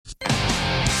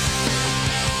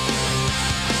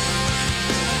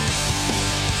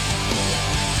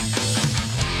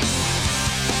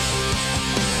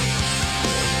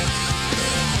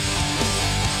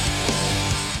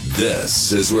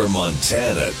This is where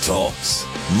Montana talks.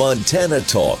 Montana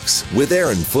Talks with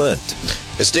Aaron Flint.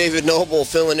 It's David Noble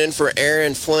filling in for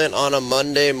Aaron Flint on a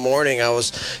Monday morning. I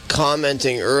was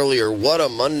commenting earlier, what a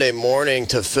Monday morning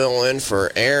to fill in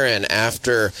for Aaron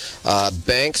after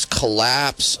banks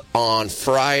collapse on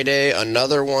Friday,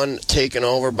 another one taken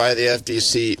over by the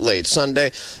FDIC late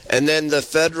Sunday, and then the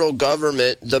federal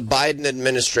government, the Biden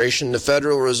administration, the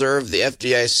Federal Reserve, the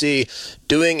FDIC,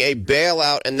 doing a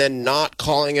bailout and then not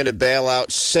calling it a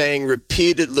bailout, saying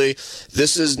repeatedly,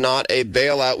 this is not a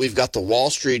bailout. We've got the Wall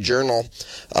Street Journal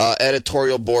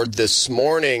editorial board this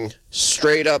morning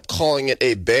straight up calling it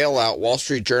a bailout. Wall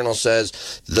Street Journal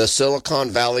says the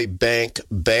Silicon Valley Bank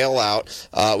bailout.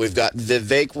 We've got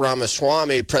Vivek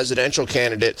Ramaswamy, presidential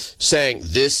candidate, saying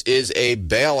this is a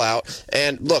bailout.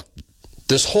 And look,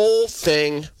 this whole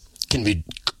thing can be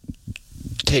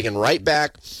taken right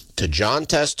back to John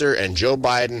Tester and Joe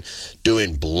Biden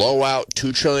doing blowout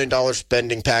 $2 trillion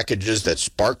spending packages that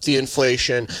sparked the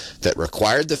inflation, that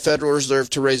required the Federal Reserve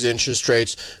to raise interest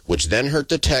rates, which then hurt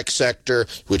the tech sector,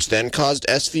 which then caused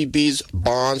SVB's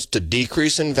bonds to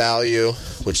decrease in value,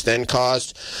 which then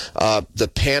caused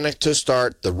the panic to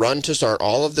start, the run to start,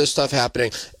 all of this stuff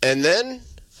happening. And then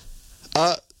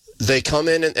they come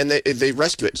in and they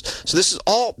rescue it. So this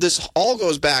all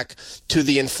goes back to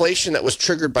the inflation that was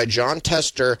triggered by John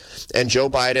Tester and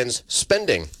Joe Biden's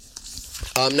spending.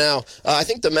 Now, I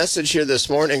think the message here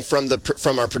this morning from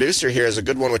our producer here is a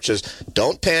good one, which is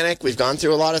don't panic. We've gone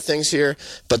through a lot of things here,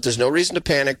 but there's no reason to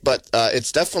panic. But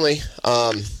it's definitely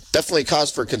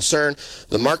cause for concern.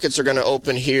 The markets are going to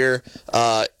open here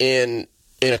in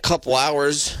a couple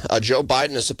hours. Joe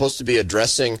Biden is supposed to be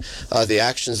addressing the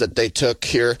actions that they took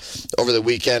here over the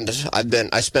weekend.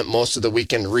 I spent most of the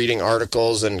weekend reading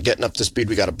articles and getting up to speed.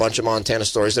 We got a bunch of Montana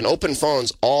stories and open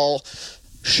phones all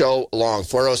show long.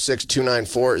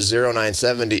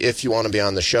 406-294-0970 if you want to be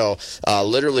on the show.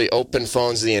 Literally open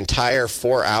phones the entire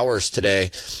 4 hours today.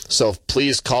 So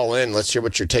please call in. Let's hear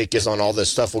what your take is on all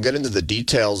this stuff. We'll get into the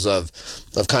details of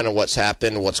kind of what's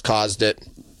happened, what's caused it.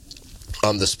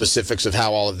 The specifics of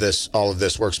how all of this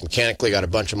works mechanically. Got a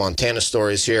bunch of Montana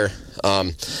stories here.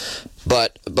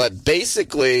 But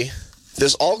basically,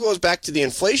 this all goes back to the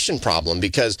inflation problem,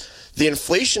 because the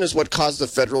inflation is what caused the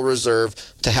Federal Reserve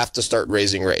to have to start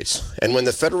raising rates. And when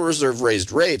the Federal Reserve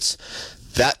raised rates,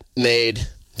 that made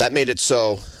it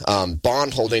so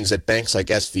bond holdings at banks like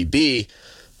SVB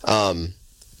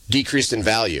decreased in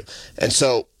value. And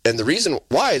the reason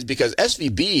why is because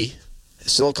SVB,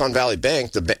 Silicon Valley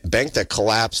Bank, the bank that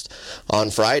collapsed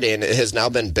on Friday, and it has now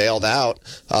been bailed out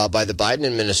by the Biden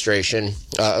administration,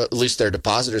 at least their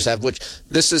depositors have, which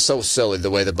this is so silly the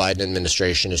way the Biden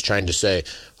administration is trying to say,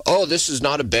 oh, this is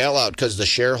not a bailout because the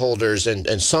shareholders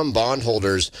and some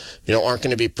bondholders, aren't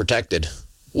going to be protected.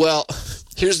 Well,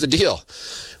 here's the deal.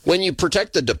 When you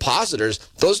protect the depositors,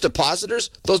 the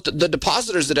depositors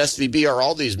at SVB are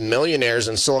all these millionaires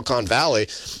in Silicon Valley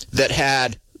that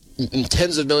had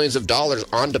tens of millions of dollars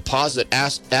on deposit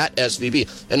at SVB.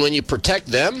 And when you protect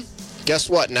them, guess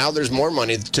what? Now there's more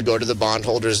money to go to the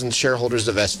bondholders and shareholders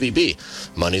of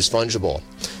SVB. Money's fungible.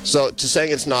 So to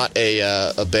saying it's not a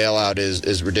bailout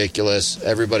is ridiculous.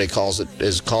 Everybody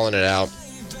is calling it out.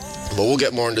 But we'll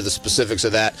get more into the specifics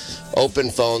of that.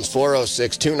 Open phones,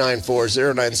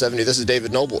 406-294-0970. This is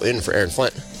David Noble in for Aaron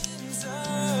Flint.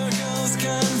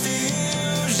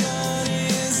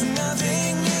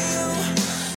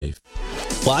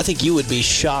 Well, I think you would be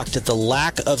shocked at the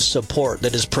lack of support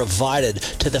that is provided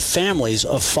to the families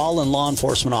of fallen law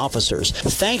enforcement officers.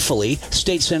 Thankfully,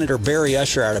 State Senator Barry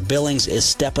Usher out of Billings is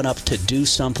stepping up to do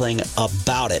something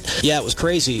about it. Yeah, it was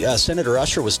crazy. Senator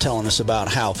Usher was telling us about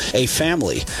how a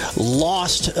family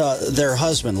lost their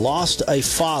husband, lost a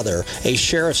father, a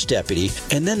sheriff's deputy,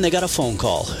 and then they got a phone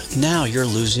call. Now you're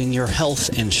losing your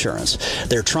health insurance.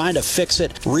 They're trying to fix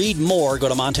it. Read more. Go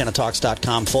to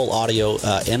MontanaTalks.com, full audio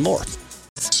and more.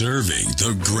 Serving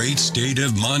the great state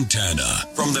of Montana,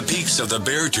 from the peaks of the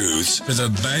Beartooths to the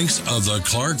banks of the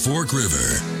Clark Fork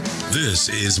River. This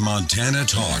is Montana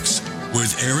Talks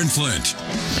with Aaron Flint.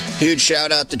 Huge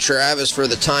shout out to Travis for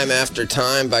the Time After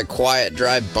Time by Quiet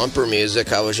Drive bumper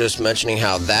music. I was just mentioning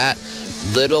how that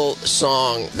little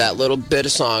bit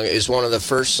of song is one of the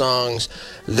first songs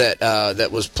that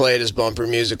was played as bumper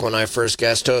music when I first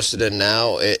guest hosted, and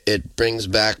now it brings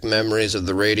back memories of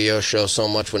the radio show so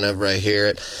much whenever I hear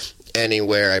it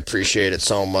anywhere. I appreciate it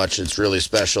so much. It's really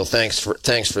special. Thanks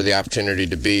for the opportunity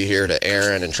to be here, to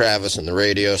Aaron and Travis and the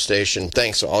radio station.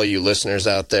 Thanks to all you listeners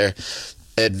out there.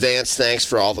 Advance thanks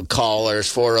for all the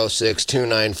callers,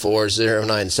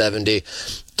 406-294-0970,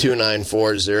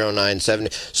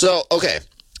 294-0970. So, okay,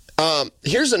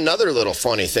 Here's another little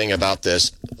funny thing about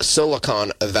this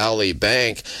Silicon Valley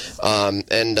Bank,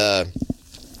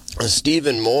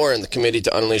 Stephen Moore and the Committee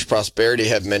to Unleash Prosperity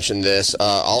have mentioned this.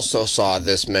 Also saw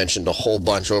this mentioned a whole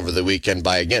bunch over the weekend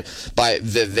by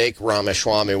Vivek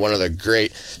Ramaswamy, one of the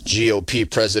great GOP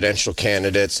presidential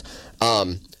candidates.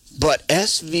 But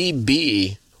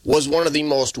SVB was one of the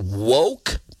most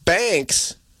woke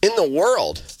banks in the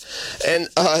world. And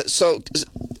so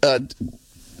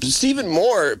Stephen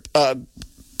Moore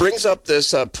brings up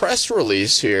this press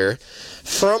release here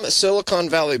from Silicon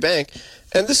Valley Bank,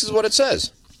 and this is what it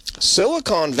says.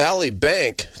 Silicon Valley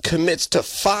Bank commits to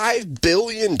 $5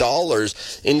 billion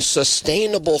in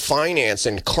sustainable finance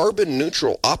and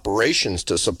carbon-neutral operations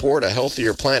to support a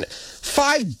healthier planet.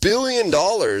 $5 billion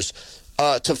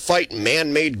to fight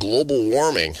man-made global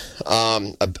warming.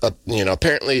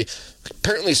 Apparently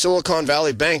Silicon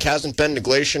Valley Bank hasn't been to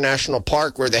Glacier National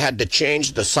Park, where they had to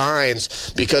change the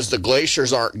signs because the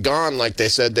glaciers aren't gone like they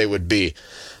said they would be.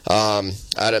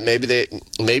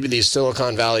 Maybe these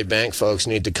Silicon Valley Bank folks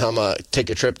need to come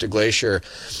take a trip to Glacier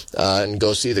and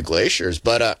go see the glaciers.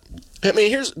 But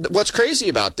here's what's crazy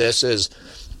about this is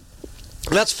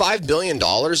that's $5 billion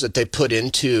that they put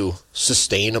into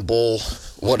sustainable.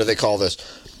 What do they call this?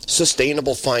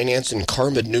 Sustainable finance and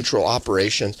carbon neutral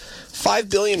operations.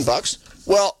 $5 billion.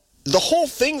 Well, the whole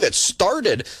thing that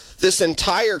started this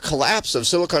entire collapse of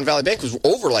Silicon Valley Bank was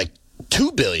over like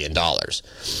 $2 billion.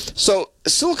 So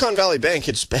Silicon Valley Bank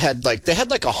had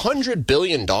 $100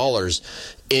 billion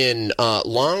in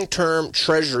long-term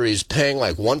treasuries paying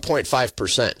like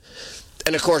 1.5%.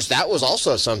 And of course, that was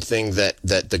also something that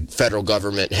the federal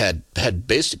government had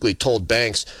basically told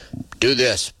banks, do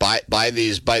this, buy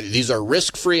these are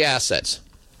risk-free assets.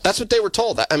 That's what they were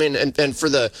told. I mean, and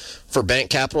for bank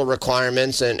capital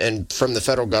requirements and from the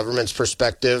federal government's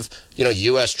perspective,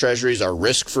 U.S. treasuries are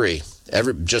risk-free.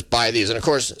 Just buy these. And of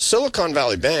course, Silicon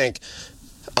Valley Bank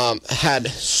had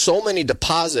so many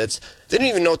deposits, they didn't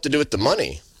even know what to do with the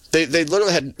money. They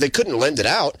literally they couldn't lend it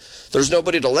out. There's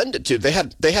nobody to lend it to. They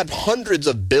had hundreds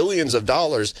of billions of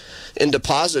dollars in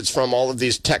deposits from all of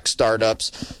these tech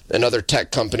startups and other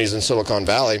tech companies in Silicon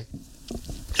Valley,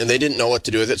 and they didn't know what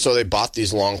to do with it, so they bought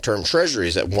these long-term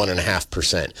treasuries at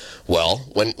 1.5%. Well,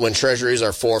 when treasuries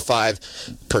are 4 or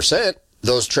 5%,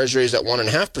 those treasuries at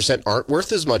 1.5% aren't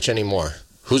worth as much anymore.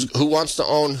 Who wants to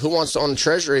own a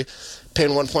treasury paying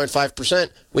 1.5%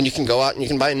 when you can go out and you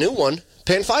can buy a new one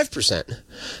paying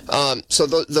 5%? So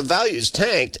the values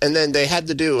tanked, and then they had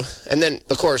to do, and then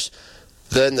of course,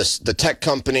 then the tech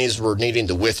companies were needing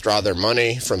to withdraw their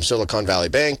money from Silicon Valley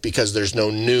Bank because there's no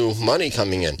new money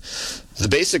coming in.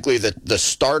 Basically, the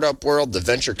startup world, the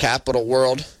venture capital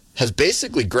world, has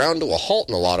basically ground to a halt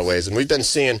in a lot of ways. And we've been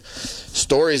seeing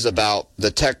stories about the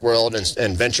tech world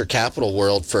and venture capital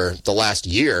world for the last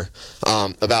year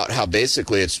about how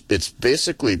basically it's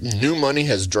basically new money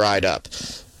has dried up.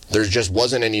 There just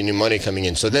wasn't any new money coming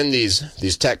in. So then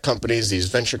these tech companies, these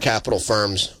venture capital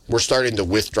firms, were starting to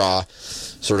withdraw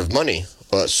sort of money.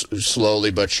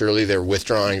 Slowly but surely, they're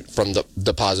withdrawing from the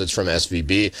deposits from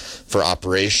SVB for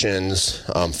operations,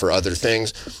 for other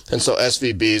things. And so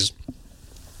SVB's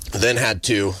then had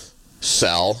to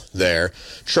sell their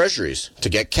treasuries to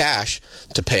get cash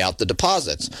to pay out the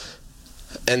deposits.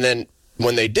 And then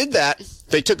when they did that,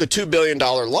 they took a $2 billion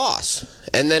loss.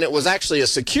 And then it was actually a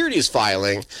securities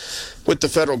filing with the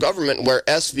federal government where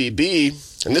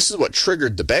SVB, and this is what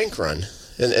triggered the bank run,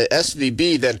 and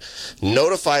SVB then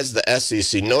notifies the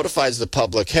SEC, notifies the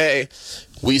public, hey,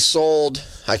 we sold,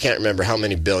 I can't remember how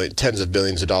many tens of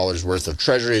billions of dollars worth of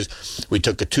treasuries. We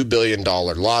took a $2 billion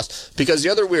loss. Because the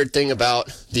other weird thing about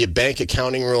the bank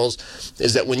accounting rules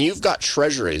is that when you've got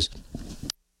treasuries,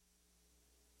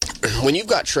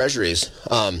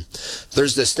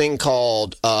 there's this thing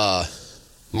called held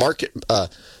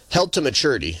to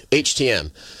maturity,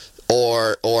 HTM,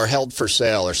 or held for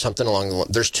sale, or something along the line.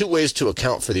 There's two ways to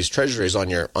account for these treasuries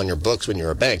on your books when you're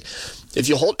a bank. If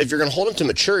you're going to hold them to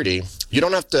maturity, you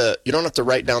don't have to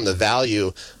write down the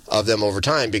value of them over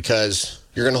time, because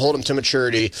you're going to hold them to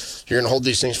maturity. You're going to hold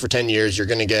these things for 10 years. You're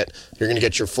going to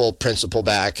get your full principal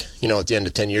back. At the end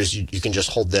of 10 years, you can just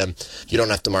hold them. You don't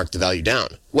have to mark the value down.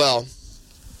 Well,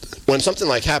 when something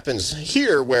like happens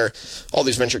here, where all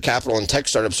these venture capital and tech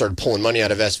startups started pulling money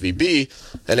out of SVB,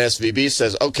 and SVB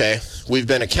says, okay, we've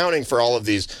been accounting for all of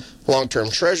these long-term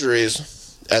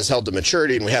treasuries as held to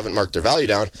maturity, and we haven't marked their value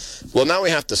down. Well, now we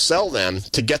have to sell them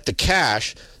to get the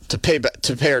cash to pay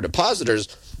our depositors.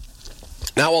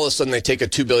 Now all of a sudden they take a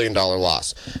 $2 billion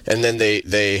loss, and then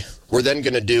they were then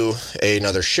going to do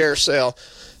another share sale.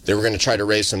 They were going to try to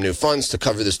raise some new funds to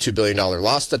cover this $2 billion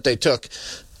loss that they took.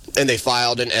 and they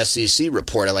filed an SEC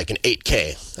report at like an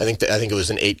 8K. I think it was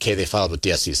an 8K they filed with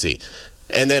the SEC.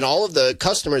 And then all of the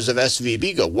customers of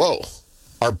SVB go, whoa,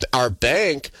 our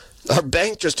bank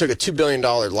just took a $2 billion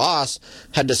loss,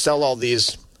 had to sell all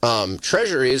these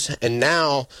treasuries, and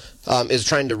now is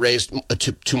trying to raise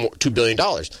 $2 billion.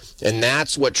 And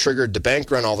that's what triggered the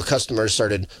bank run. All the customers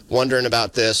started wondering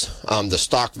about this. The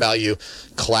stock value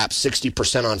collapsed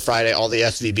 60% on Friday. All the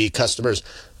SVB customers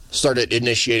started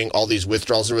initiating all these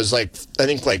withdrawals. There was like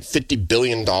 $50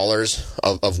 billion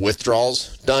of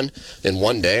withdrawals done in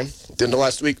one day at the end of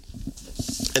last week.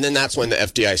 And then that's when the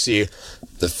FDIC,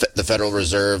 the Federal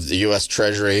Reserve, the U.S.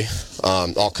 Treasury,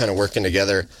 all kind of working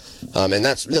together. And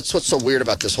that's what's so weird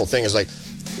about this whole thing is like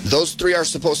those three are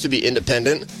supposed to be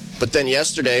independent, but then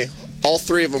yesterday, all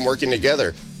three of them working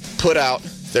together put out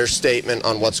their statement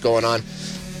on what's going on.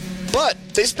 But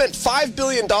they spent $5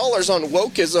 billion on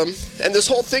wokeism, and this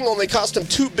whole thing only cost them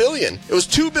 $2 billion. It was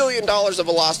 $2 billion of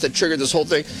a loss that triggered this whole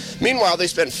thing. Meanwhile, they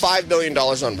spent $5 billion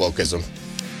on wokeism.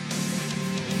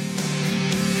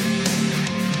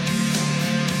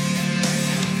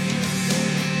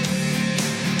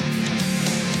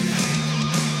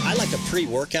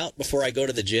 Pre-workout before I go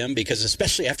to the gym, because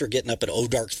especially after getting up at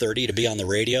dark 30 to be on the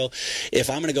radio, if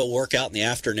I'm going to go work out in the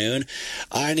afternoon,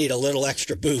 I need a little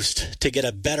extra boost to get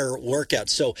a better workout.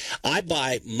 So I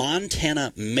buy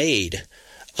Montana Made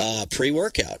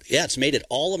pre-workout. Yeah, it's made at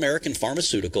All American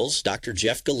Pharmaceuticals, Dr.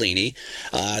 Jeff Galini,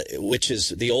 which is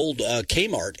the old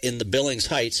Kmart in the Billings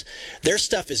Heights. Their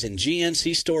stuff is in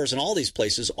GNC stores and all these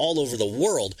places all over the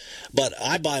world, but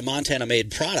I buy Montana-made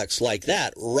products like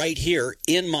that right here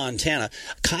in Montana.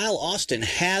 Kyle Austin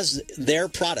has their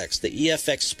products, the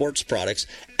EFX Sports products,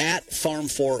 at Farm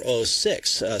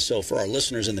 406. So for our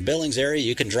listeners in the Billings area,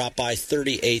 you can drop by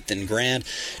 38th and Grand,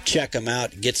 check them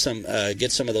out, get some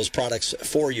of those products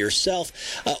for yourself,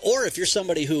 or if you're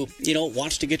somebody who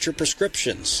wants to get your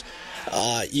prescriptions,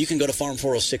 you can go to Farm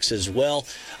 406 as well.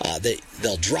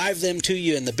 They'll drive them to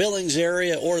you in the Billings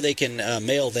area, or they can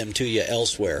mail them to you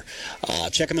elsewhere.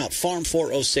 Check them out,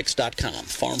 farm406.com,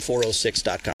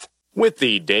 farm406.com. With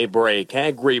the Daybreak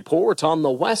Ag Report on the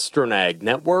Western Ag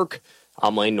Network,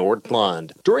 I'm Lane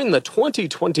Nordlund. During the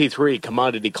 2023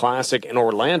 Commodity Classic in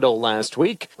Orlando last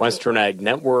week, Western Ag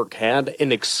Network had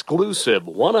an exclusive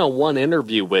one-on-one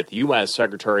interview with U.S.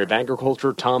 Secretary of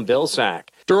Agriculture Tom Vilsack.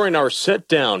 During our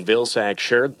sit-down, Vilsack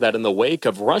shared that in the wake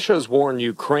of Russia's war in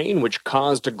Ukraine, which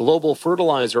caused global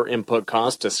fertilizer input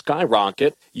costs to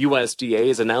skyrocket, USDA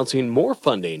is announcing more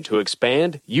funding to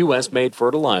expand U.S.-made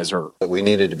fertilizer. We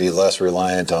needed to be less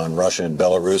reliant on Russia and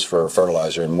Belarus for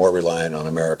fertilizer and more reliant on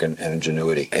American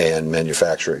ingenuity and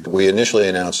manufacturing. We initially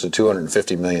announced a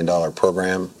 $250 million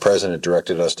program. The President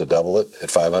directed us to double it at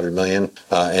 $500 million.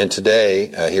 And today,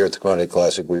 here at the Commodity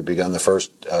Classic, we've begun the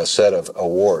first set of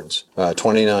awards.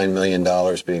 $29 million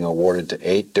being awarded to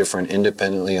 8 different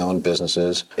independently owned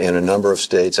businesses in a number of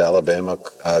states: Alabama,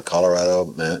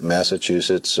 Colorado,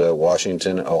 Massachusetts,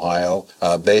 Washington, Ohio,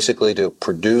 basically to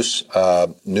produce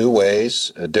new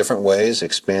ways, different ways,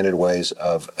 expanded ways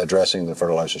of addressing the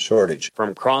fertilizer shortage.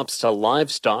 From crops to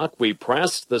livestock, we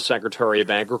pressed the Secretary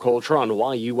of Agriculture on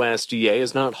why USDA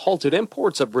has not halted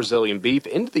imports of Brazilian beef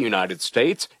into the United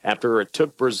States after it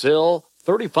took Brazil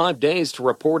 35 days to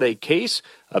report a case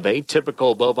of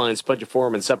atypical bovine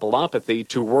spongiform encephalopathy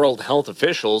to World Health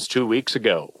officials 2 weeks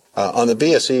ago. On the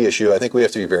BSE issue, I think we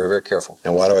have to be very, very careful.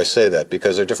 And why do I say that?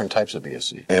 Because there are different types of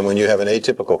BSE. And when you have an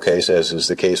atypical case, as is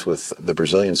the case with the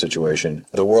Brazilian situation,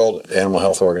 the World Animal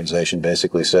Health Organization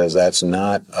basically says that's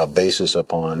not a basis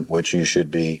upon which you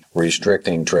should be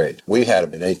restricting trade. We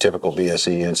had an atypical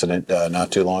BSE incident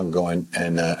not too long ago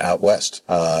in out west.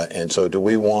 And so do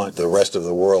we want the rest of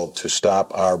the world to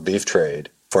stop our beef trade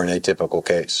for an atypical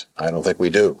case? I don't think we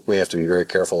do. We have to be very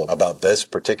careful about this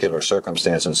particular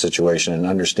circumstance and situation and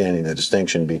understanding the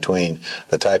distinction between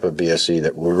the type of BSE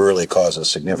that will really cause a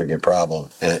significant problem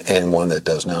and one that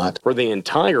does not. For the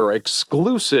entire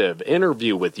exclusive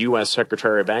interview with U.S.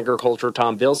 Secretary of Agriculture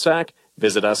Tom Vilsack,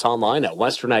 visit us online at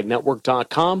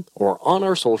westernagnetwork.com or on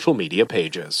our social media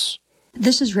pages.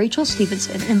 This is Rachel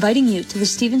Stevenson inviting you to the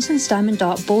Stevenson's Diamond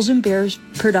Dot Bulls and Bears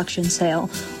production sale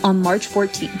on March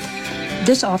 14th.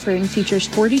 This offering features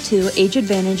 42 Age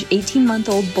Advantage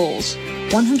 18-month-old bulls,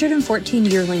 114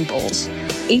 yearling bulls,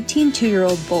 18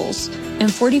 two-year-old bulls,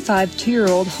 and 45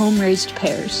 two-year-old home-raised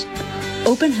pairs.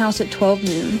 Open house at 12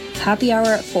 noon, happy hour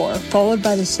at 4, followed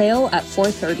by the sale at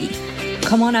 4:30.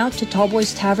 Come on out to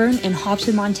Tallboys Tavern in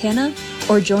Hobson, Montana,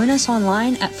 or join us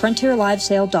online at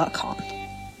frontierlivesale.com.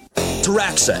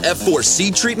 Taraxa F4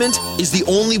 seed treatment is the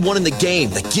only one in the game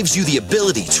that gives you the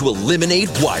ability to eliminate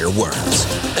wireworms.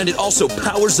 And it also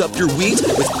powers up your wheat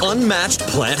with unmatched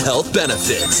plant health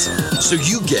benefits. So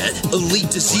you get elite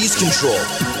disease control,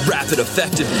 rapid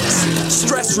effectiveness,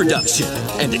 stress reduction,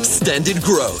 and extended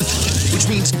growth. Which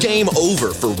means game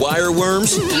over for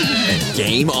wireworms and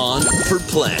game on for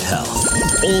plant health.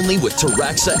 Only with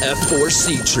Taraxa F4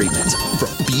 seed treatment from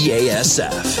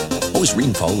BASF. Always read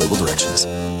and follow label directions.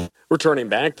 Returning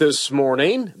back this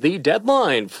morning, the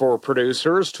deadline for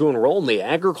producers to enroll in the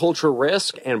Agriculture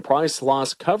Risk and Price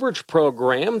Loss Coverage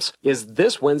programs is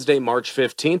this Wednesday, March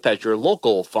 15th at your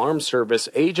local Farm Service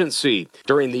Agency.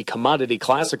 During the Commodity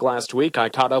Classic last week, I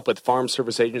caught up with Farm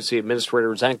Service Agency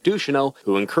Administrator Zach Ducheneau,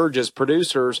 who encourages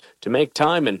producers to make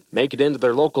time and make it into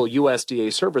their local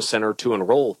USDA Service Center to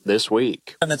enroll this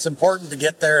week. And it's important to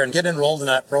get there and get enrolled in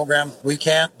that program. We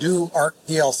can't do ARC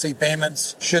PLC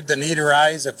payments should the need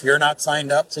arise if you're not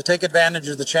signed up. So take advantage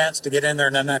of the chance to get in there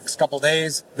in the next couple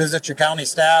days, visit your county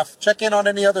staff, check in on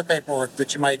any other paperwork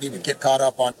that you might need to get caught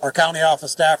up on. Our county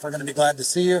office staff are going to be glad to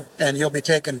see you, and you'll be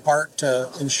taking part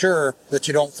to ensure that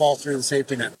you don't fall through the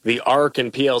safety net. The ARC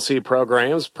and PLC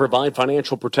programs provide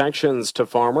financial protections to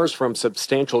farmers from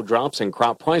substantial drops in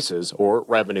crop prices or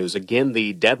revenues. Again,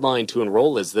 the deadline to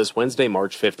enroll is this Wednesday,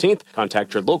 March 15th.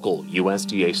 Contact your local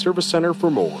USDA Service Center for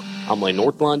more. I'm Lane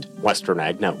Northland, Western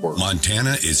Ag Network.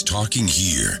 Montana is talking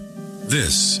here.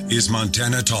 This is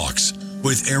Montana Talks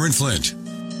with Aaron Flint.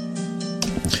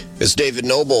 It's David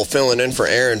Noble filling in for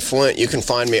Aaron Flint. You can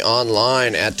find me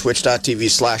online at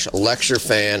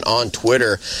twitch.tv/lecturefan, on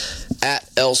Twitter at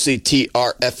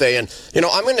LCTRFAN. You know,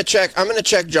 I'm going to check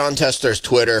John Tester's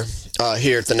Twitter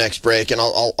here at the next break, and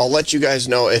I'll let you guys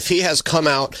know if he has come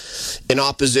out in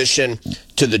opposition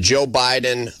to the Joe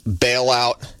Biden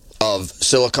bailout of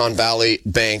Silicon Valley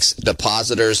Bank's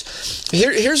depositors.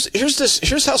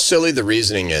 Here's how silly the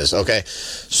reasoning is, okay?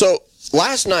 So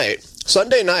last night,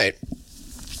 Sunday night,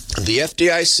 the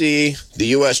FDIC, the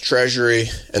U.S. Treasury,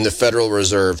 and the Federal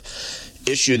Reserve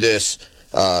issue this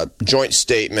joint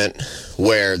statement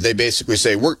where they basically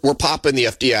say, we're popping the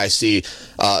FDIC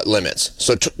limits.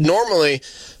 So normally,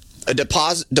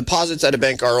 deposits at a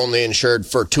bank are only insured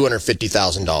for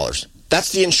 $250,000.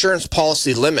 That's the insurance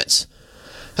policy limits.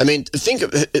 I mean, think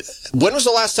of when was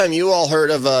the last time you all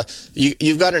heard of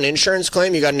you've got an insurance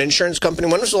claim, you got an insurance company.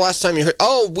 When was the last time you heard,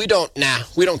 we don't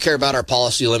care about our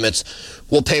policy limits.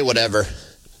 We'll pay whatever.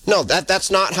 No, that's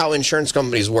not how insurance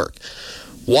companies work.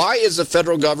 Why is the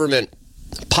federal government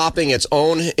popping its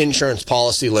own insurance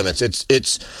policy limits?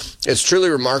 It's truly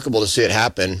remarkable to see it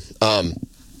happen.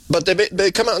 But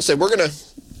they come out and say we're gonna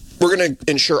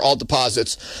insure all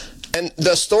deposits. And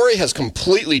the story has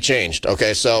completely changed,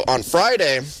 okay? So on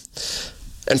Friday,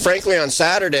 and frankly on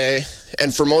Saturday,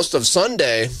 and for most of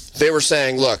Sunday, they were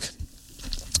saying, look,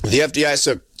 the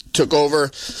FDIC took over.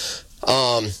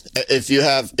 If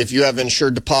you have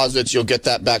insured deposits, you'll get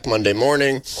that back Monday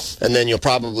morning, and then you'll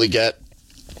probably get,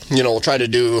 we'll try to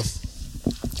do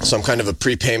some kind of a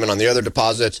prepayment on the other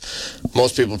deposits.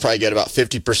 Most people probably get about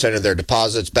 50% of their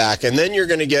deposits back, and then you're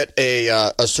going to get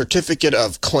a certificate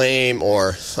of claim or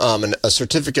a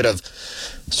certificate of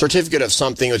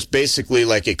something. It's basically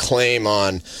like a claim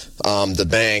on the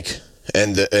bank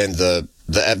and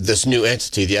this new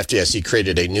entity. The FDIC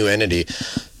created a new entity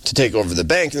to take over the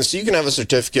bank, and so you can have a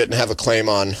certificate and have a claim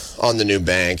on the new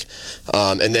bank,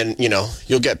 and then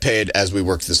you'll get paid as we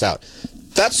work this out.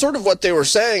 That's sort of what they were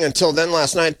saying until then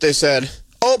last night they said,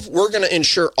 we're going to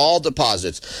insure all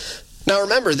deposits. Now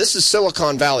remember, this is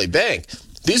Silicon Valley Bank.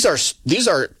 These are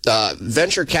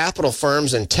venture capital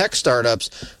firms and tech startups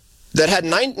that had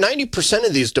 90%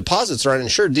 of these deposits are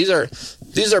uninsured.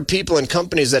 These are people and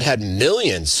companies that had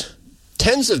millions,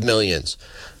 tens of millions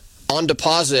on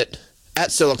deposit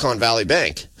at Silicon Valley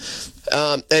Bank.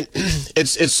 And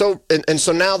so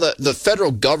now the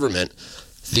federal government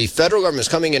is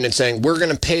coming in and saying we're going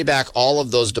to pay back all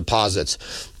of those deposits,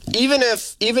 even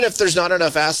if there's not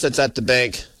enough assets at the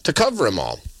bank to cover them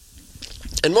all.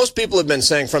 And most people have been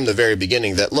saying from the very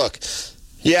beginning that, look,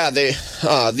 yeah, the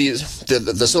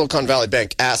Silicon Valley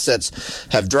Bank assets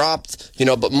have dropped,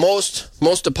 but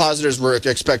most depositors were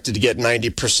expected to get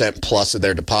 90% plus of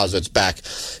their deposits back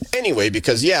anyway,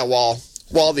 because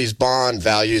while these bond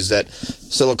values that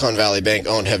Silicon Valley Bank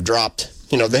owned have dropped,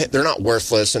 they're not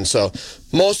worthless, and so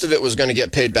most of it was going to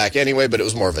get paid back anyway, but it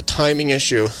was more of a timing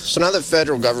issue. So now the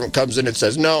federal government comes in and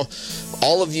says, no,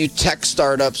 all of you tech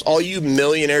startups, all you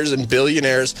millionaires and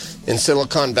billionaires in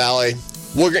Silicon Valley,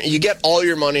 you get all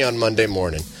your money on Monday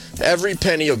morning. Every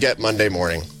penny you'll get Monday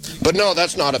morning. But no,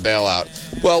 that's not a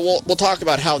bailout. Well, we'll talk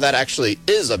about how that actually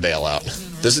is a bailout.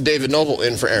 This is David Noble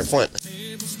in for Aaron Flint.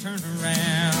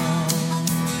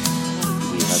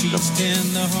 She's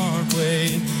in the hard way,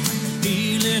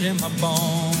 feel it in my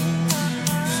bones.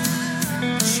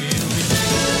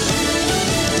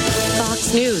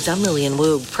 Fox News, I'm Lillian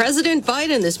Wu. President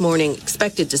Biden this morning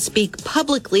expected to speak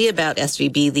publicly about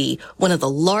SVB, one of the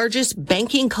largest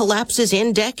banking collapses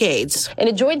in decades. In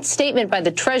a joint statement by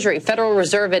the Treasury, Federal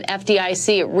Reserve, and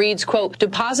FDIC, it reads, quote,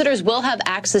 depositors will have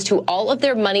access to all of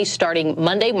their money starting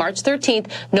Monday, March 13th.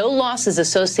 No losses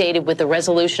associated with the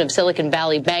resolution of Silicon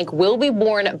Valley Bank will be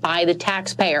borne by the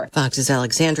taxpayer. Fox's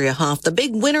Alexandria Hoff, the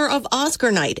big winner of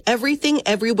Oscar night, Everything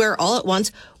Everywhere All at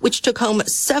Once, which took home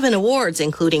 7 awards,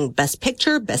 including Best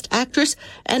Picture, Best Actress,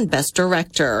 and Best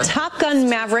Director. Top Gun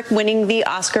Maverick winning the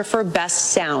Oscar for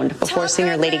Best Sound before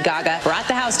singer Lady Gaga brought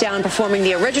the house down performing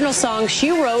the original song she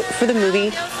wrote for the movie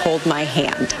Hold My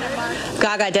Hand.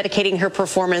 Gaga dedicating her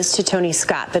performance to Tony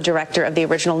Scott, the director of the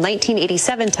original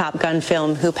 1987 Top Gun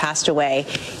film, who passed away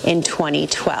in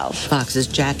 2012. Fox's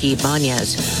Jackie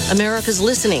Banez. America's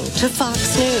listening to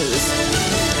Fox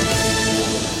News.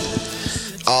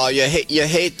 Oh, you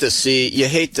hate to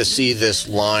see this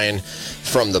line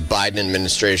from the Biden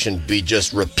administration be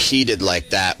just repeated like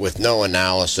that with no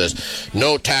analysis.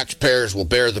 No taxpayers will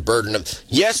bear the burden of.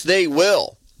 Yes, they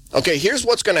will. Okay, here's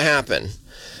what's going to happen.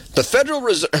 The Federal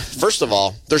Reserve. First of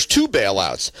all, there's 2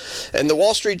 bailouts, and the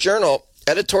Wall Street Journal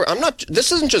editorial.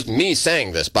 This isn't just me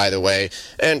saying this, by the way.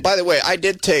 And by the way, I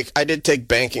did take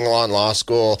banking law in law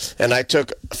school, and I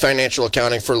took financial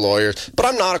accounting for lawyers. But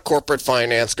I'm not a corporate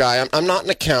finance guy. I'm not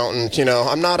an accountant. You know,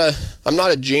 I'm not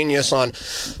a genius on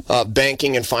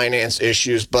banking and finance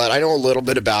issues. But I know a little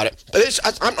bit about it. But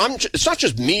it's not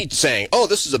just me saying, oh,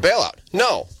 this is a bailout.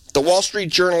 No. The Wall Street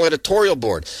Journal editorial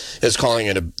board is calling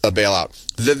it a bailout.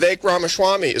 Vivek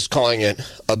Ramaswamy is calling it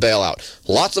a bailout.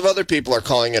 Lots of other people are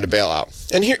calling it a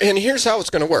bailout. And here's how it's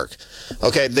going to work.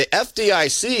 Okay, the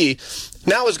FDIC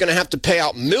now is going to have to pay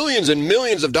out millions and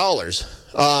millions of dollars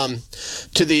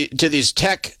to these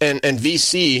tech and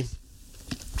VC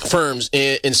firms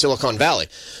in Silicon Valley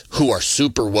who are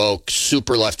super woke,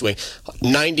 super left-wing.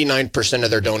 99%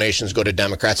 of their donations go to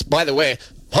Democrats. By the way,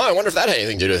 I wonder if that had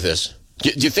anything to do with this. Do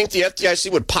you think the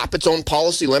FDIC would pop its own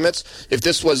policy limits if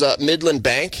this was a Midland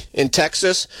Bank in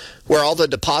Texas where all the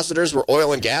depositors were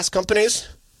oil and gas companies?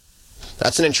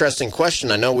 That's an interesting question.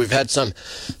 I know we've had some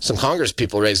Congress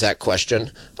people raise that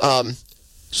question.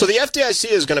 So the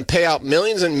FDIC is going to pay out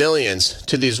millions and millions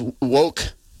to these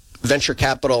woke venture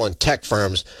capital and tech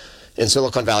firms in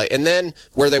Silicon Valley, and then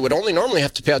where they would only normally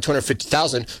have to pay out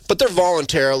 $250,000, but they're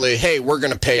voluntarily, hey, we're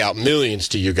going to pay out millions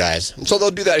to you guys. And so they'll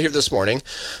do that here this morning.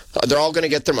 They're all going to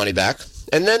get their money back,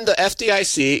 and then the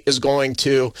FDIC is going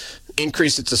to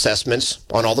increase its assessments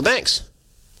on all the banks,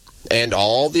 and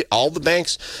all the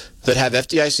banks that have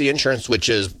FDIC insurance, which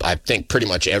is I think pretty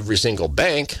much every single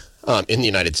bank in the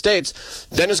United States,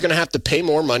 then is going to have to pay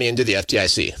more money into the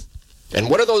FDIC. And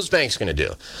what are those banks going to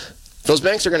do? Those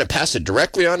banks are going to pass it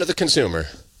directly on to the consumer,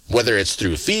 whether it's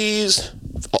through fees,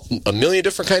 a million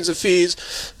different kinds of fees,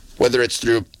 whether it's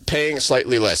through paying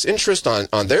slightly less interest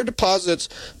on their deposits.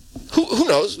 Who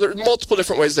knows? There are multiple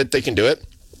different ways that they can do it.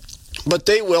 But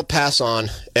they will pass on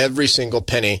every single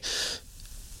penny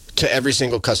to every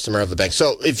single customer of the bank.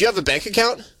 So if you have a bank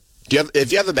account,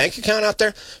 if you have a bank account out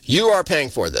there, you are paying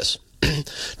for this.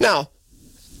 Now,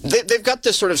 they've got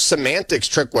this sort of semantics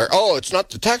trick where, oh, it's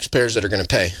not the taxpayers that are going to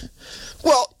pay.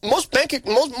 Well, most bank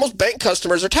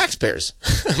customers are taxpayers.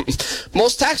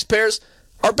 Most taxpayers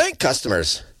are bank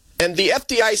customers. And the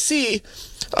FDIC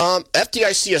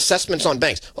assessments on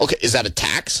banks. Okay, is that a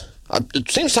tax?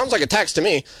 Sounds like a tax to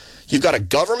me. You've got a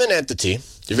government entity.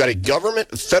 You've got a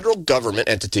federal government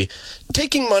entity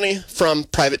taking money from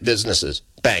private businesses,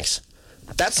 banks.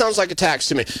 That sounds like a tax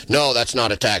to me. No, that's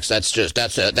not a tax. That's an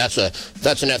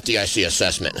FDIC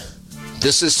assessment.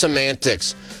 This is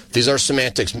semantics. These are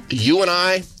semantics. You and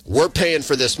I, we're paying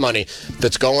for this money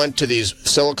that's going to these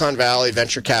Silicon Valley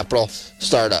venture capital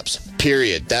startups.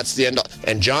 Period. That's the end.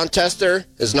 And John Tester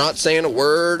is not saying a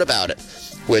word about it,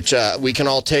 which we can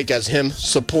all take as him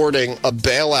supporting a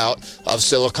bailout of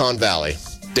Silicon Valley.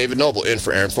 David Noble in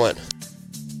for Aaron Flint.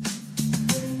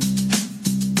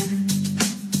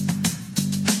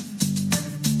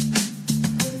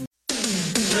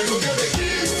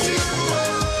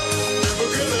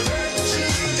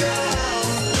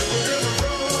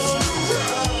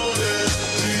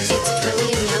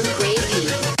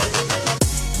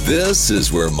 This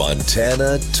is where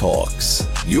Montana talks.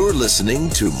 You're listening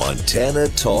to Montana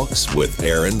Talks with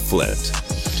Aaron Flint.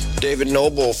 David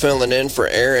Noble filling in for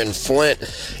Aaron Flint.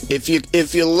 If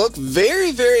you look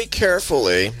very, very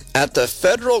carefully at the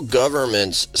federal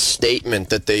government's statement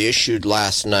that they issued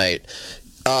last night,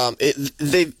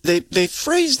 they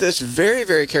phrased this very,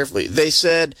 very carefully. They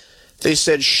said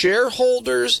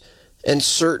shareholders and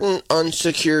certain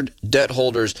unsecured debt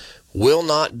holders will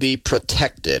not be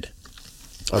protected.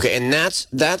 Okay, and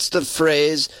that's the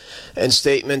phrase and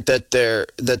statement that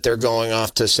they're going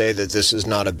off to say that this is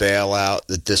not a bailout,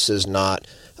 that this is not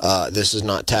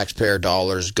taxpayer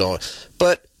dollars going.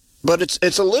 But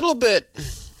it's a little bit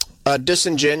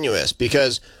disingenuous,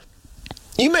 because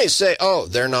you may say, oh,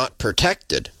 they're not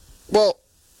protected. Well,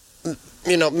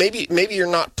 maybe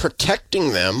you're not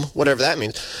protecting them, whatever that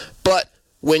means. But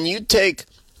when you take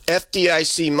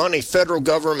FDIC money, federal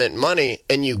government money,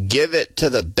 and you give it to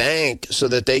the bank so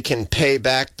that they can pay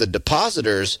back the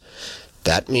depositors,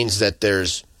 that means that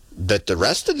the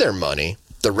rest of their money,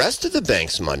 the rest of the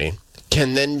bank's money,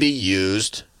 can then be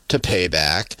used to pay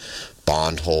back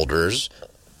bondholders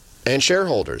and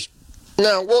shareholders.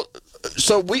 Now, we'll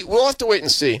have to wait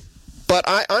and see. But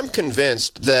I'm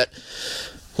convinced that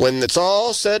when it's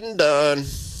all said and done,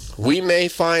 we may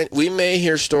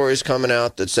hear stories coming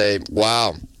out that say,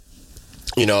 wow,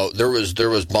 there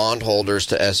was bondholders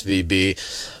to SVB.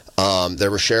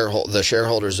 There were the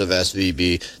shareholders of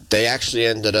SVB. They actually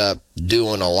ended up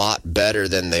doing a lot better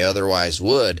than they otherwise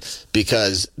would,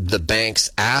 because the bank's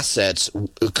assets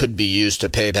could be used to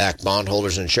pay back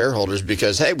bondholders and shareholders,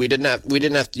 because, hey, we didn't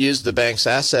have to use the bank's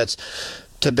assets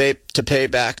to pay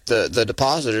back the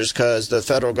depositors, because the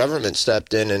federal government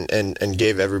stepped in and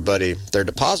gave everybody their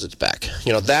deposits back.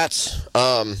 That's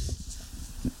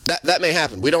that may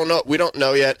happen. We don't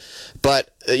know yet. But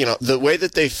the way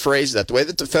that they phrased that, the way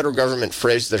that the federal government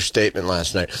phrased their statement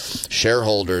last night,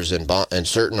 shareholders and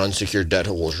certain unsecured debt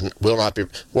holders will not be.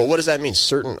 Well, what does that mean?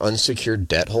 Certain unsecured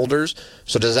debt holders.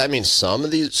 So does that mean some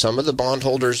of the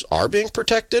bondholders are being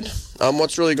protected?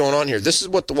 What's really going on here? This is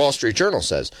what the Wall Street Journal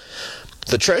says.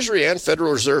 The Treasury and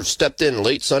Federal Reserve stepped in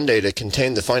late Sunday to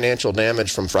contain the financial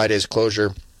damage from Friday's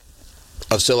closure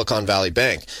of Silicon Valley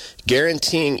Bank,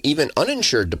 guaranteeing even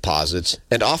uninsured deposits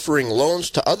and offering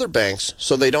loans to other banks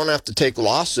so they don't have to take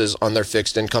losses on their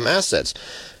fixed income assets.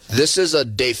 This is a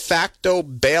de facto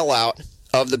bailout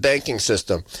of the banking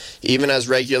system, even as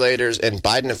regulators and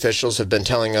Biden officials have been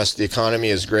telling us the economy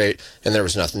is great and there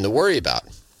was nothing to worry about.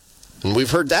 And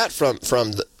we've heard that from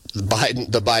the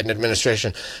Biden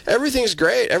administration. Everything's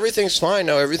great. Everything's fine.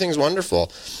 No, everything's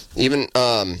wonderful. Even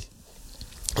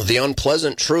the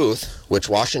unpleasant truth, which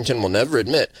Washington will never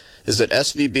admit, is that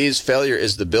SVB's failure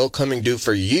is the bill coming due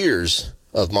for years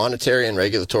of monetary and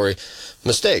regulatory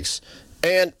mistakes.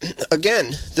 And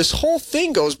again, this whole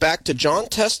thing goes back to Jon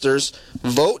Tester's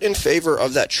vote in favor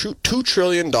of that $2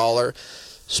 trillion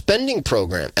spending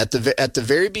program. At the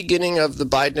very beginning of the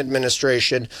Biden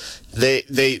administration,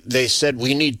 they said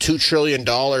we need $2 trillion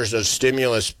of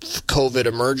stimulus COVID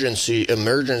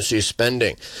emergency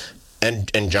spending.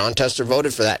 And Jon Tester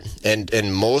voted for that.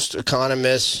 And most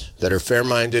economists that are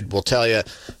fair-minded will tell you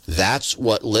that's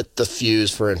what lit the fuse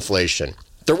for inflation.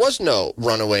 There was no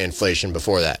runaway inflation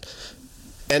before that.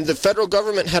 And the federal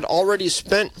government had already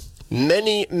spent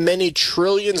many, many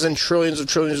trillions and trillions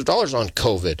of dollars on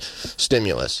COVID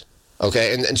stimulus.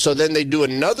 Okay, and so then they do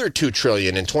another $2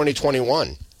 trillion in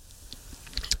 2021.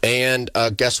 And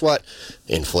guess what?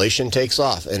 Inflation takes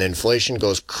off, and inflation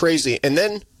goes crazy. And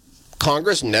then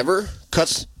Congress never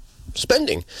cuts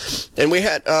spending. And we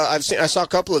had I saw a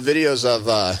couple of videos of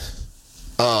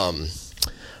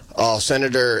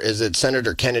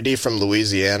Senator Kennedy from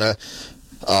Louisiana,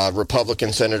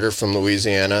 Republican senator from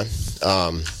Louisiana,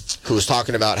 who was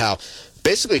talking about how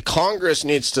basically Congress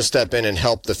needs to step in and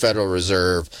help the Federal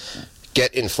Reserve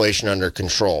get inflation under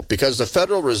control, because the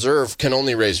Federal Reserve can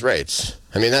only raise rates.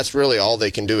 I mean, that's really all they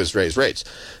can do is raise rates.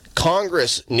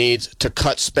 Congress needs to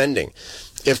cut spending.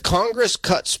 If Congress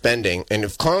cut spending, and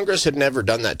if Congress had never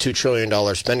done that $2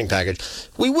 trillion spending package,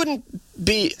 we wouldn't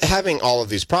be having all of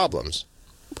these problems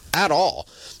at all.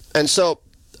 And so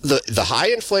the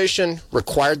high inflation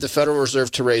required the Federal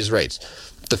Reserve to raise rates.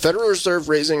 The Federal Reserve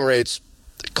raising rates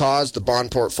caused the bond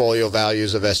portfolio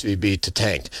values of SVB to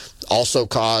tank. Also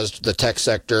caused the tech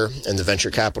sector and the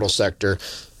venture capital sector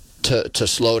to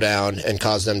slow down and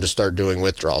cause them to start doing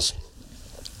withdrawals.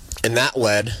 And that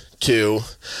led to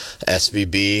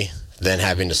SVB then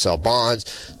having to sell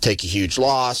bonds, take a huge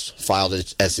loss, filed an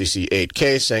SEC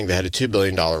 8K saying they had a $2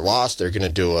 billion loss. They're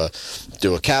going to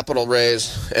do a capital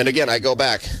raise. And again, I go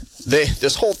back.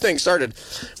 This whole thing started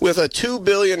with a $2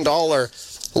 billion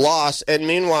loss. And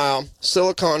meanwhile,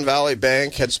 Silicon Valley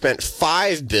Bank had spent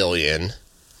 $5 billion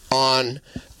on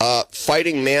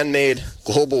fighting man-made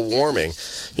global warming.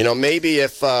 You know, maybe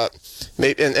if... and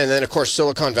then, of course,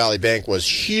 Silicon Valley Bank was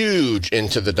huge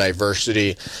into the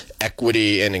diversity,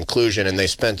 equity and inclusion, and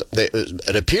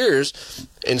it appears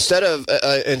instead of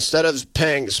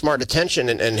paying smart attention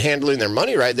and handling their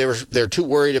money right, they're too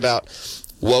worried about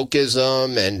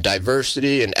wokeism and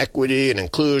diversity and equity and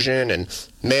inclusion and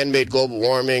man-made global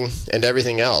warming and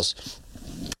everything else.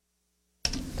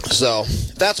 So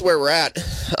that's where we're at,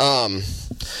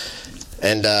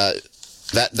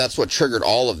 that's what triggered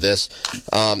all of this.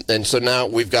 And so now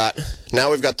we've got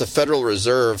the Federal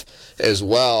Reserve as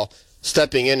well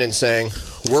stepping in and saying,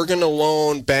 we're going to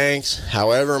loan banks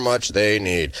however much they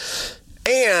need.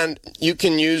 And you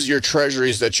can use your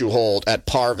treasuries that you hold at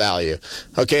par value.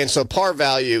 Okay, and so par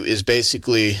value is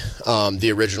basically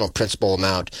the original principal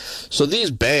amount. So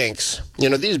these banks have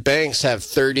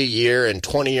 30-year and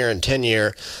 20-year and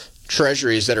 10-year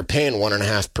treasuries that are paying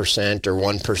 1.5% or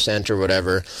 1% or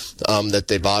whatever that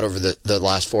they bought over the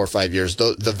last 4 or 5 years.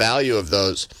 The value of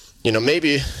those,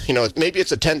 maybe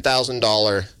it's a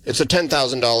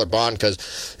 $10,000 bond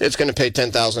because it's going to pay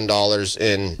 $10,000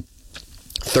 in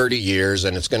 30 years,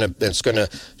 and it's going to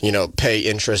pay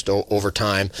interest over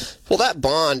time. Well, that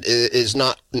bond is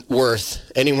not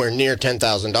worth anywhere near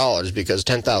 $10,000 because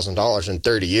 $10,000 in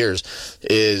 30 years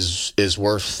is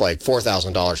worth like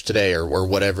 $4,000 today or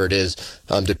whatever it is,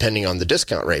 depending on the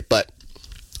discount rate. But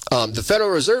the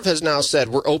Federal Reserve has now said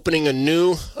we're opening a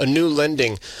new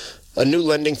lending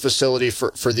facility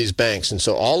for these banks, and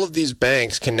so all of these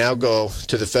banks can now go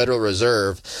to the Federal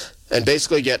Reserve and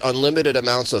basically get unlimited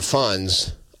amounts of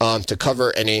funds to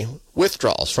cover any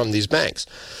withdrawals from these banks.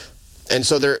 And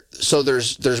so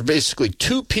there's basically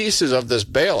two pieces of this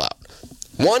bailout.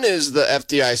 One is the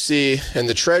FDIC and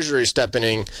the Treasury stepping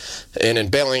in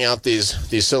and bailing out these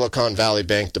Silicon Valley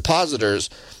Bank depositors,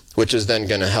 which is then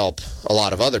going to help a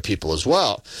lot of other people as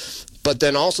well. But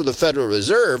then also the Federal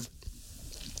Reserve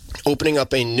opening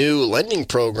up a new lending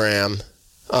program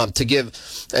to give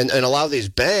and allow these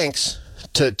banks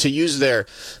to use their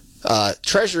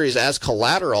treasuries as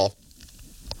collateral,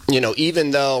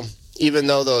 even though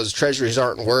those treasuries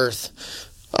aren't worth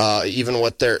even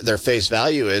what their face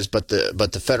value is, but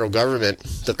the federal government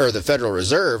or the Federal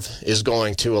Reserve is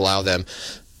going to allow them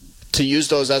to use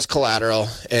those as collateral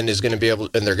and they're going to be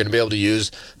able to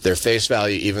use their face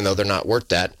value even though they're not worth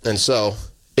that. And so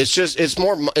it's just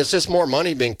more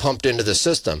money being pumped into the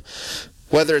system.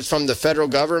 Whether it's from the federal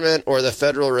government or the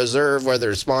Federal Reserve, whether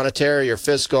it's monetary or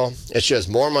fiscal, it's just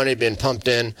more money being pumped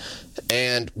in,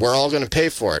 and we're all going to pay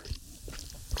for it.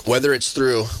 Whether it's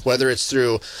through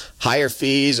higher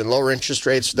fees and lower interest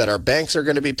rates that our banks are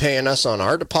going to be paying us on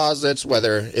our deposits,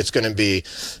 whether it's going to be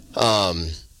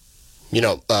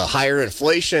higher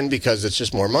inflation because it's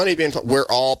just more money being put, we're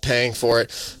all paying for it.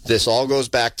 This all goes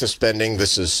back to spending.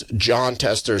 This is John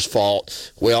Tester's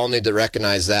fault. We all need to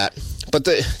recognize that. But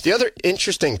the other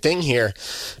interesting thing here,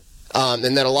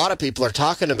 and that a lot of people are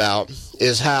talking about,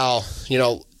 is how,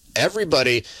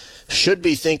 everybody should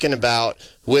be thinking about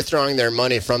withdrawing their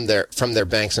money from their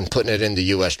banks and putting it into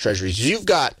U.S. Treasuries. You've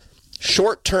got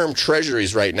short-term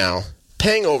treasuries right now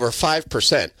paying over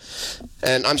 5%.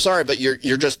 And I'm sorry, but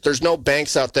there's no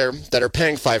banks out there that are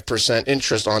paying 5%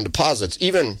 interest on deposits.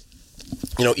 Even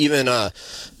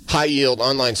high yield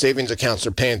online savings accounts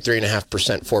are paying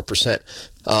 3.5%,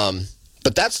 4%.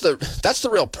 But that's the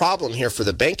real problem here for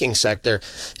the banking sector,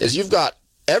 is you've got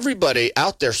everybody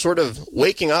out there sort of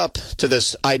waking up to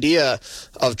this idea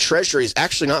of treasuries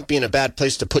actually not being a bad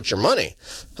place to put your money.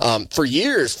 For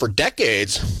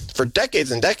decades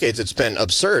and decades, it's been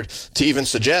absurd to even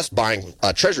suggest buying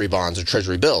treasury bonds or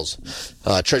treasury bills.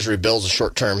 Treasury bills, a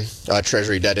short-term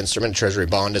treasury debt instrument. Treasury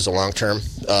bond is a long-term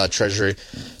treasury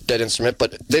debt instrument,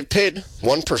 but they've paid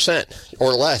 1%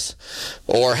 or less,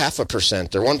 or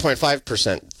 0.5% or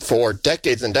 1.5% for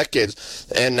decades and decades.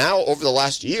 And now over the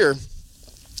last year,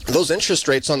 those interest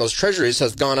rates on those treasuries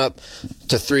has gone up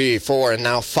to 3%, 4%, and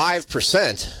now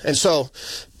 5%.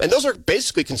 And those are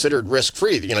basically considered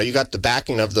risk-free. You got the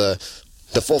backing of the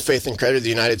full faith and credit of the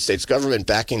United States government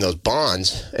backing those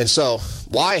bonds. And so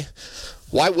why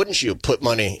wouldn't you put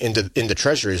money into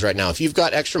treasuries right now? If you've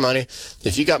got extra money,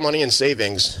 if you got money in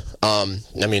savings,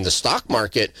 the stock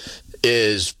market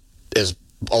is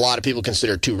a lot of people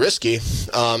consider too risky,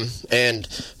 and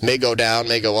may go down,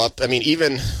 may go up.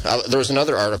 There was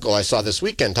another article I saw this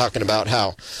weekend talking about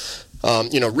how,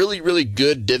 really, really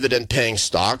good dividend-paying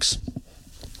stocks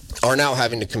are now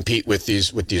having to compete with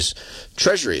these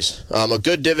treasuries. A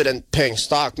good dividend-paying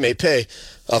stock may pay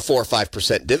a 4 or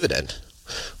 5% dividend.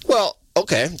 Well,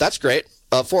 okay, that's great.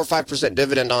 A 4 or 5%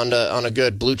 dividend on a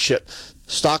good blue chip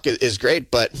stock is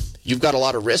great, but you've got a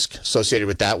lot of risk associated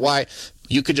with that. Why?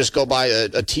 You could just go buy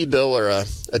a T-bill or a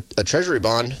treasury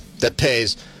bond that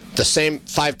pays the same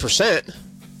 5%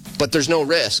 but there's no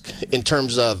risk in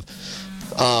terms of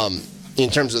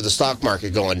the stock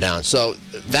market going down. So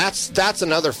that's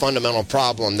another fundamental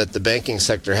problem that the banking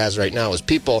sector has right now, is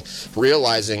people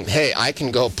realizing, hey, I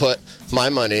can go put my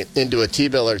money into a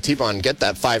T-bill or T-bond and get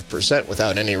that 5%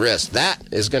 without any risk. That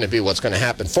is going to be what's going to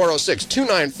happen.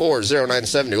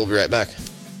 406-294-0970. We'll be right back.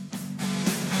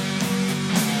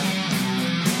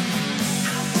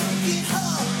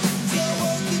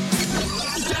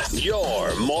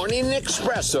 Your morning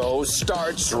espresso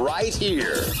starts right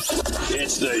here.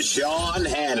 It's the Sean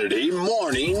Hannity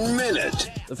Morning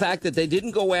Minute. The fact that they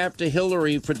didn't go after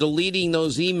Hillary for deleting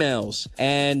those emails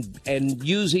and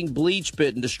using BleachBit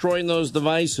and destroying those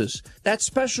devices. That's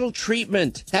special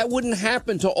treatment. That wouldn't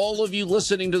happen to all of you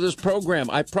listening to this program.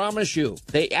 I promise you.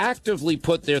 They actively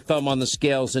put their thumb on the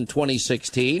scales in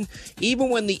 2016. Even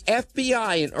when the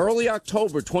FBI in early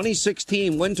October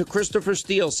 2016 went to Christopher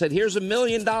Steele, said, here's $1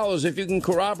 million if you can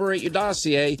corroborate your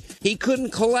dossier, he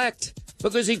couldn't collect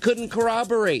because he couldn't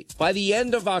corroborate. By the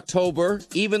end of October,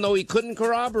 even though he couldn't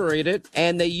corroborate it,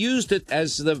 and they used it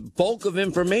as the bulk of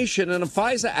information in a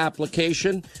FISA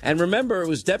application. And remember, it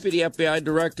was Deputy FBI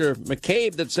Director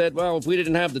McCabe that said, well, if we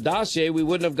didn't have the dossier, we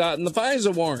wouldn't have gotten the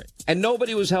FISA warrant. And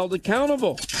nobody was held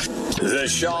accountable. The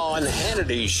Sean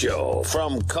Hannity Show,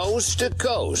 from coast to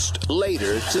coast,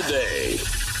 later today.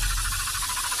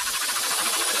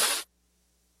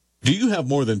 Do you have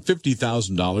more than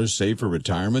 $50,000 saved for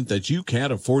retirement that you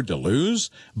can't afford to lose?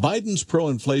 Biden's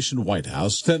pro-inflation White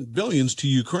House sent billions to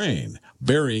Ukraine,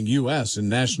 burying U.S. in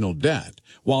national debt,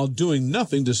 while doing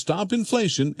nothing to stop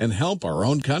inflation and help our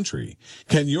own country.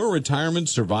 Can your retirement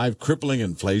survive crippling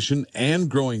inflation and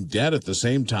growing debt at the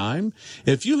same time?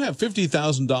 If you have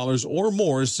 $50,000 or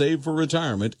more saved for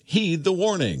retirement, heed the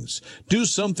warnings. Do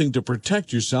something to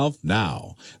protect yourself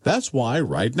now. That's why,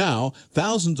 right now,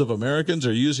 thousands of Americans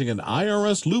are using an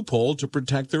IRS loophole to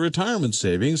protect their retirement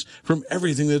savings from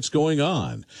everything that's going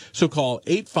on. So call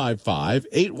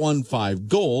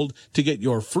 855-815-GOLD to get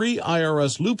your free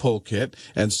IRS loophole kit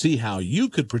and see how you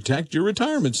could protect your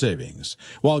retirement savings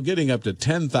while getting up to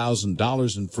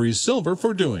 $10,000 in free silver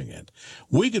for doing it.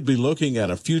 We could be looking at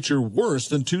a future worse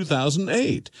than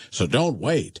 2008. So don't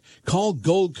wait. Call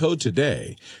Gold Code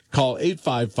today. Call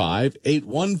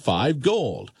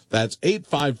 855-815-GOLD. That's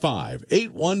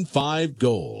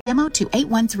 855-815-GOLD. Demo to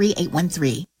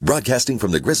 813813. Broadcasting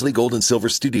from the Grizzly Gold and Silver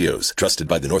Studios. Trusted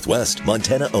by the Northwest.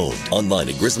 Montana owned. Online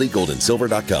at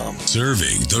grizzlygoldandsilver.com.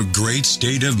 Serving the great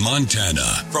state of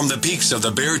Montana. From the peaks of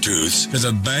the Beartooths to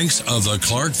the banks of the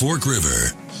Clark Fork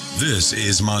River. This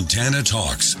is Montana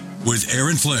Talks with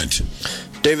Aaron Flint.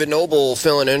 David Noble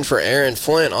filling in for Aaron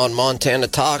Flint on Montana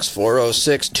Talks,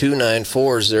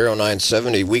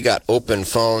 406-294-0970. We got open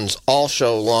phones all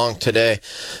show long today.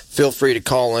 Feel free to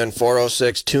call in,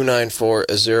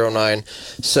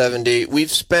 406-294-0970.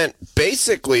 We've spent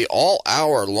basically all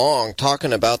hour long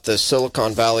talking about the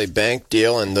Silicon Valley Bank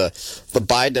deal and the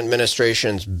Biden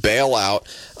administration's bailout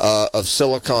of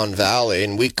Silicon Valley.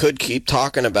 And we could keep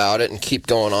talking about it and keep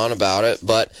going on about it.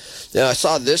 But I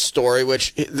saw this story,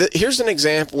 which here's an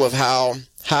example of how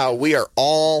we are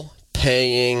all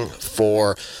paying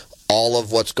for all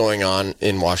of what's going on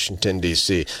in Washington,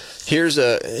 D.C. Here's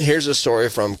a story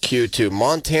from Q2.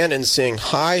 Montanans seeing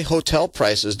high hotel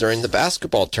prices during the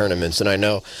basketball tournaments. And I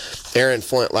know Aaron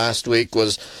Flint last week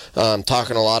was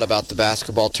talking a lot about the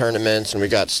basketball tournaments, and we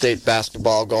got state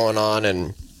basketball going on,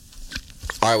 and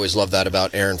I always love that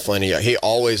about Aaron Flint. He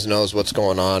always knows what's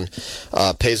going on,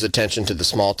 pays attention to the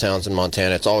small towns in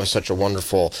Montana. It's always such a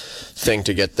wonderful thing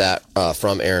to get that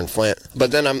from Aaron Flint.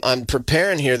 But then I'm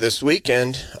preparing here this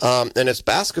weekend, and it's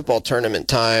basketball tournament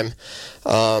time,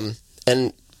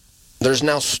 and there's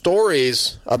now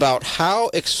stories about how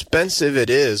expensive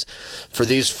it is for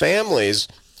these families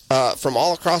from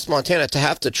all across Montana to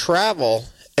have to travel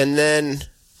and then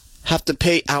have to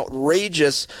pay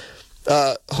outrageous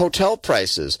hotel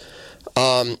prices.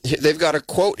 They've got a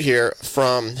quote here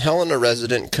from Helena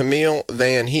resident Camille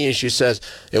Van Hee. She says,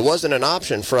 "It wasn't an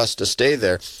option for us to stay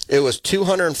there. It was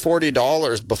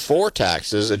 $240 before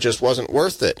taxes. It just wasn't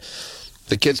worth it.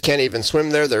 The kids can't even swim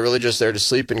there. They're really just there to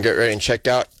sleep and get ready and check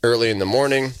out early in the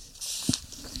morning."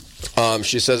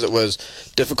 She says it was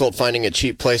difficult finding a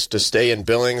cheap place to stay in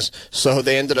Billings, so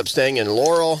they ended up staying in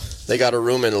Laurel. They got a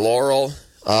room in Laurel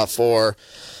for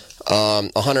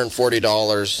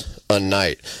 $140 a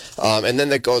night. And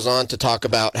then it goes on to talk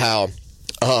about how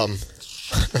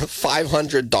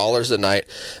 $500 a night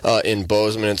in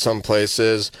Bozeman in some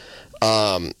places.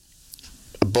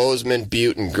 Bozeman,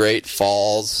 Butte, and Great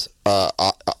Falls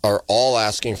are all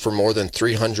asking for more than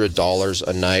 $300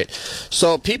 a night.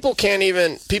 So people can't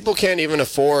even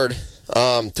afford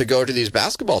to go to these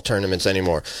basketball tournaments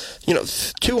anymore. You know,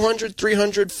 $200,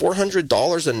 $300,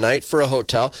 $400 a night for a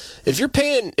hotel. If you're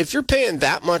paying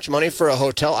that much money for a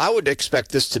hotel, I would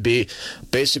expect this to be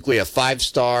basically a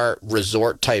 5-star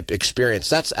resort type experience.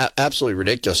 That's absolutely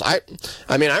ridiculous. I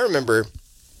mean, I remember,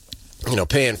 you know,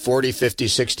 paying $40, $50,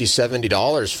 $60,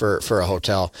 $70 for a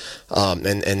hotel.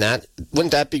 And that,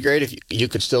 wouldn't that be great if you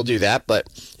could still do that? But,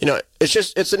 you know,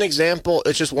 it's an example.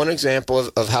 It's just one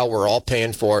example of how we're all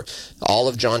paying for all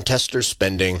of Jon Tester's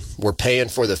spending. We're paying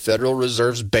for the Federal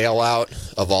Reserve's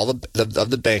bailout of all of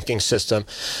the banking system.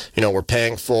 You know, we're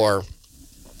paying for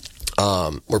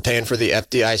the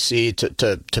FDIC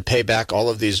to pay back all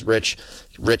of these rich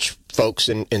folks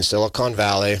in Silicon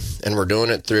Valley, and we're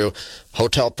doing it through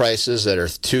hotel prices that are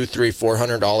 $200,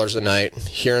 $300, $400 a night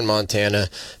here in Montana.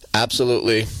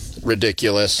 Absolutely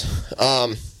ridiculous.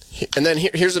 And then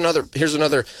here's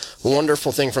another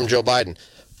wonderful thing from Joe Biden.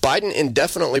 Biden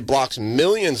indefinitely blocks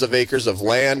millions of acres of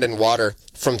land and water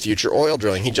from future oil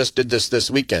drilling. He just did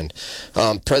this weekend.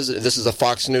 This is a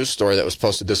Fox News story that was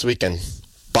posted this weekend.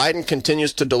 Biden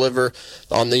continues to deliver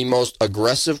on the most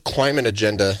aggressive climate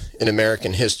agenda in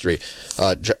American history,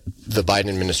 the Biden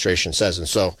administration says. And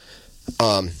so,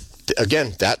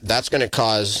 again, that's going to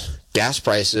cause gas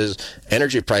prices,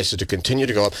 energy prices to continue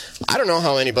to go up. I don't know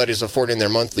how anybody's affording their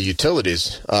monthly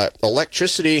utilities.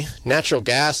 Electricity, natural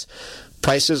gas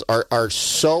prices are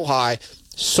so high,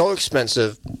 so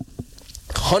expensive.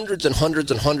 Hundreds and hundreds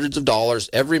and hundreds of dollars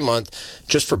every month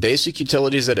just for basic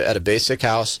utilities at a basic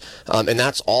house. And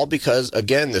that's all because,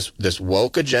 again, this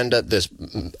woke agenda, this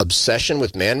obsession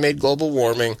with man-made global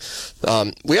warming.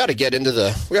 We got to get into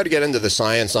the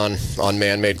science on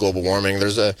man-made global warming.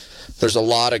 There's a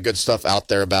lot of good stuff out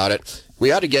there about it.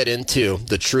 We ought to get into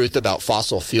the truth about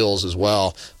fossil fuels as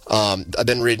well. I've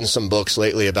been reading some books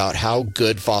lately about how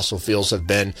good fossil fuels have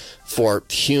been for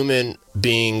human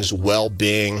beings'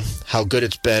 well-being, how good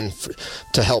it's been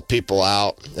to help people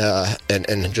out,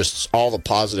 and just all the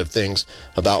positive things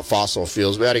about fossil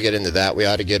fuels. We ought to get into that. We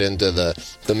ought to get into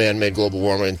the man-made global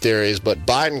warming theories. But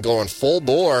Biden going full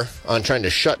bore on trying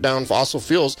to shut down fossil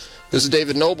fuels. This is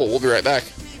David Noble. We'll be right back.